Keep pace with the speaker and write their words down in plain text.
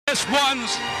This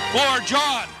one's for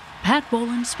John. Pat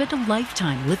Bowlen spent a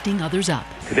lifetime lifting others up.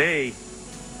 Today,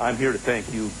 I'm here to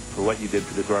thank you for what you did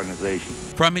for this organization.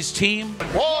 From his team,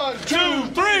 1, 2,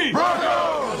 3,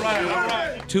 Broncos! All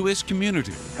right. To his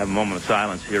community. Have a moment of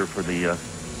silence here for the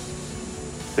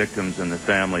victims and the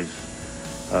families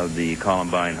of the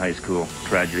Columbine High School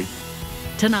tragedy.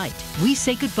 Tonight, we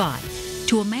say goodbye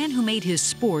to a man who made his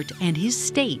sport and his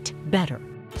state better.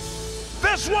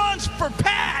 This one's for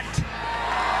Pat.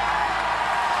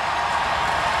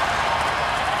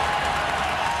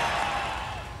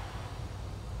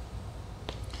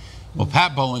 Well,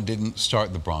 Pat Bowlen didn't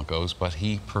start the Broncos, but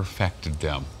he perfected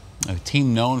them. A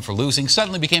team known for losing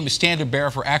suddenly became a standard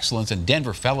bearer for excellence, and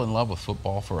Denver fell in love with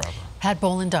football forever. Pat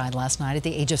Bowlen died last night at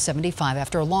the age of 75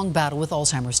 after a long battle with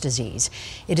Alzheimer's disease.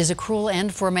 It is a cruel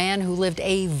end for a man who lived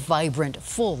a vibrant,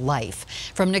 full life.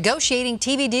 From negotiating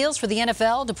TV deals for the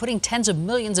NFL to putting tens of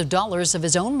millions of dollars of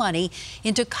his own money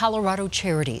into Colorado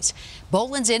charities.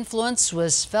 Bowlen's influence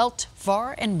was felt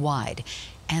far and wide,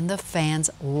 and the fans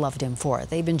loved him for it.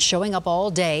 They've been showing up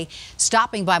all day,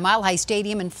 stopping by Mile High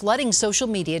Stadium and flooding social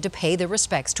media to pay their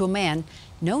respects to a man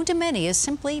known to many as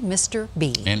simply Mr.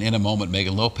 B. And in a moment,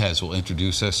 Megan Lopez will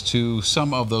introduce us to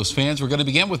some of those fans. We're going to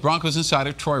begin with Broncos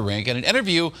insider Troy Rink and an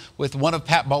interview with one of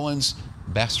Pat Bowlen's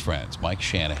best friends, Mike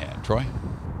Shanahan. Troy?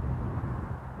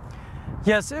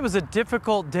 Yes, it was a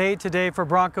difficult day today for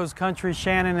Broncos country,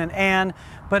 Shannon and Ann,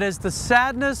 but as the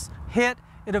sadness hit,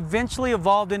 it eventually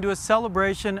evolved into a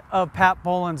celebration of Pat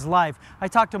Bowlen's life. I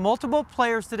talked to multiple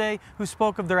players today who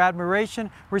spoke of their admiration,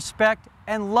 respect,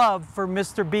 and love for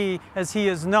Mr. B, as he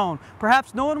is known.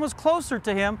 Perhaps no one was closer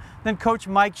to him than Coach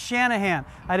Mike Shanahan.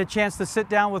 I had a chance to sit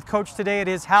down with Coach today at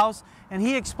his house, and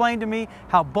he explained to me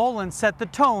how Bowlen set the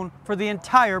tone for the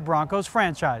entire Broncos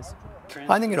franchise.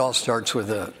 I think it all starts with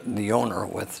the owner.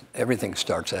 With everything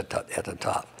starts at the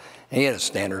top. He had a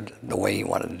standard, the way he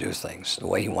wanted to do things, the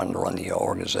way he wanted to run the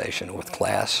organization with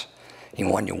class. He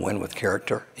wanted you to win with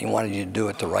character. He wanted you to do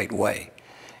it the right way.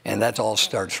 And that all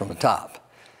starts from the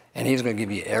top. And he's going to give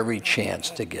you every chance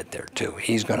to get there, too.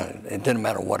 He's going to, it didn't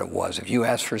matter what it was. If you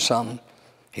asked for something,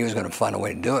 he was going to find a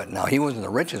way to do it. Now, he wasn't the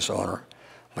richest owner,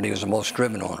 but he was the most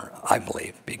driven owner, I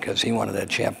believe, because he wanted that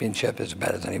championship as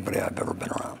bad as anybody I've ever been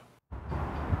around.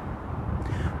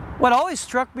 What always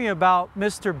struck me about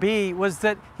Mr. B was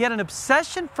that he had an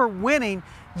obsession for winning,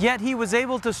 yet he was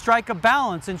able to strike a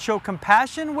balance and show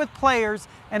compassion with players.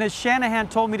 And as Shanahan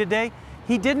told me today,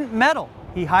 he didn't meddle.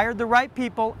 He hired the right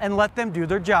people and let them do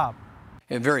their job.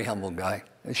 A very humble guy,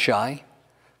 shy.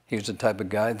 He was the type of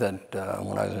guy that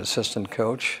when I was an assistant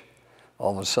coach,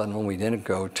 all of a sudden when we didn't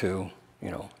go to,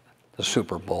 the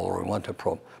Super Bowl or we went to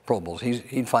Pro Bowls,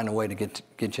 he'd find a way to get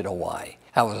you to why.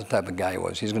 That was the type of guy he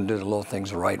was. He's going to do the little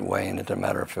things the right way, and it didn't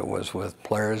matter if it was with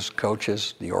players,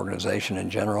 coaches, the organization in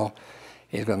general.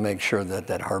 He's going to make sure that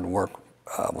that hard work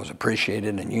was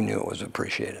appreciated, and you knew it was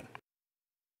appreciated.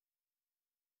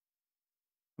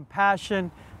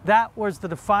 Passion, that was the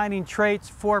defining traits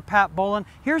for Pat Bowlen.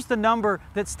 Here's the number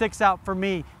that sticks out for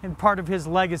me in part of his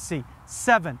legacy,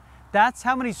 7. That's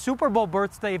how many Super Bowl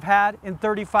berths they've had in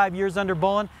 35 years under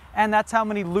Bowlen, and that's how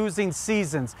many losing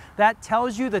seasons. That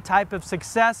tells you the type of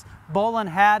success Bowlen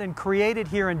had and created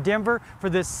here in Denver for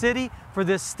this city, for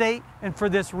this state, and for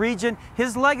this region.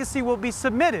 His legacy will be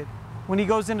submitted when he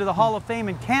goes into the Hall of Fame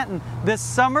in Canton this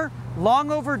summer.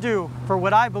 Long overdue for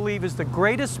what I believe is the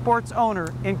greatest sports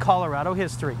owner in Colorado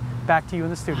history. Back to you in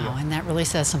the studio. Oh, and that really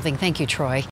says something. Thank you, Troy.